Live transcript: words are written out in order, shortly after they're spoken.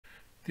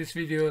This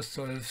video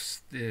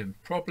solves the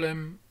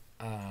problem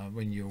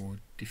when you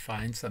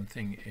define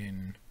something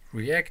in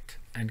React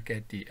and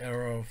get the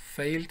error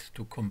failed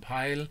to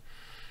compile.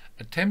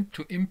 Attempt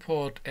to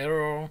import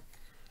error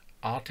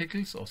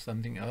articles or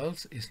something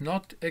else is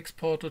not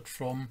exported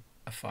from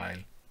a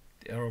file.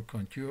 The error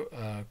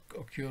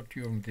occurred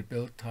during the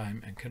build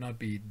time and cannot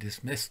be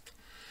dismissed.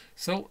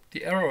 So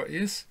the error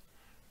is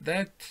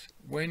that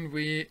when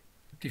we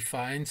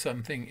define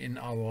something in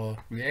our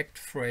React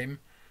frame,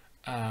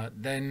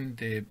 then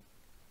the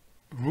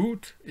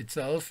root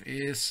itself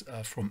is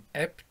from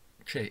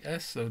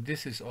App.js. So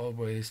this is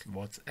always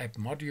what's app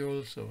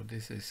module. So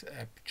this is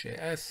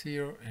App.js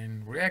here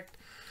in React.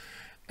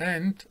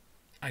 And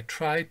I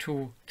try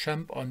to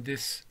jump on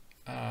this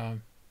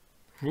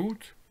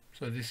root.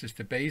 So this is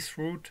the base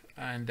root,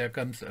 and there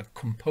comes a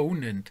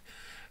component.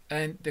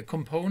 And the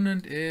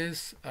component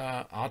is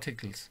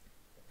articles.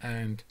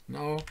 And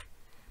now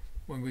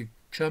when we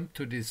jump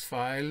to this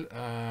file,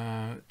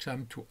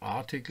 jump to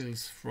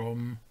articles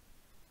from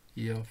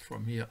here,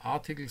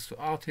 articles to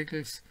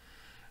articles,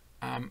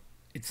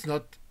 it's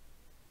not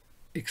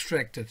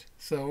extracted.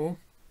 So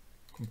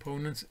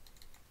components,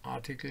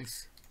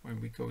 articles,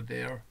 when we go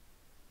there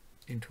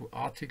into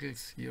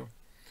articles here,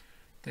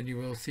 then you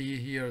will see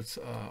here it's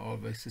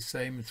always the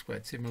same. It's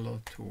quite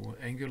similar to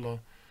Angular.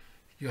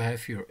 You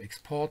have your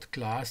export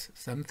class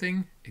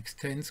something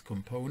extends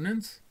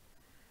components,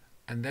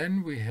 and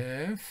then we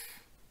have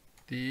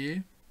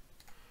the,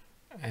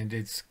 and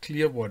it's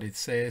clear what it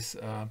says.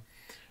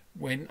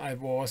 When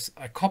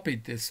I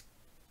copied this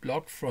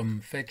block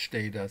from fetch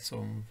data,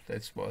 so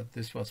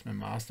this was my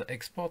master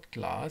export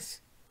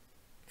class,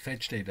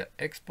 fetch data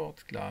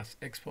export class,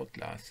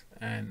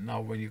 and now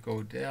when you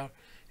go there,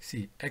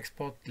 see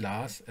export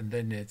class, and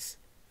then it's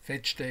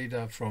fetch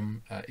data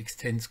from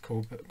extends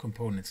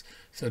components.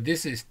 So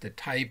this is the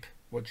type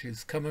which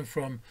is coming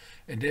from,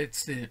 and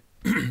it's the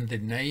the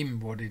name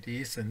what it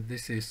is, and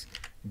this is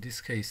in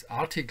this case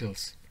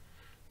articles.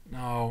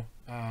 Now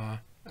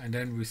and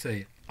then we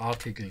say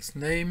articles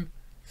name,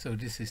 so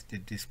this is the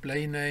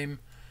display name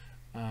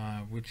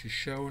which is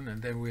shown,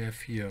 and then we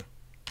have here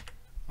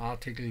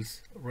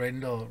articles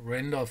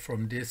render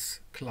from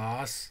this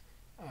class,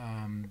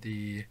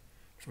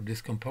 from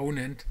this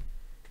component,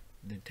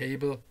 the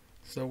table.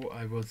 So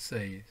I will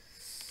say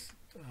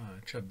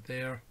jump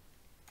there,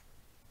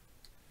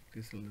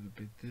 this a little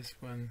bit, this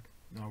one.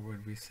 Now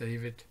when we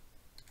save it,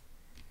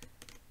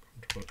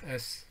 Control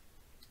S,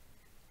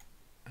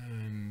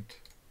 and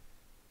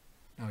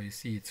now you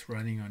see it's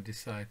running on this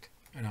side,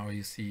 and now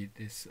you see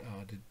this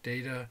the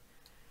data,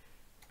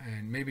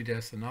 and maybe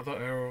there's another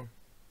error,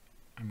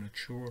 I'm not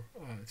sure.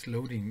 It's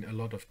loading a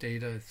lot of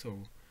data,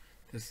 so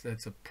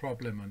that's a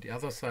problem on the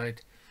other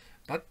side,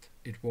 but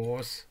it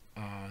was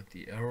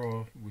the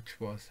error which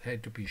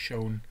had to be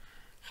shown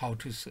how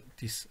to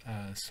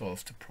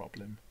solve the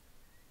problem.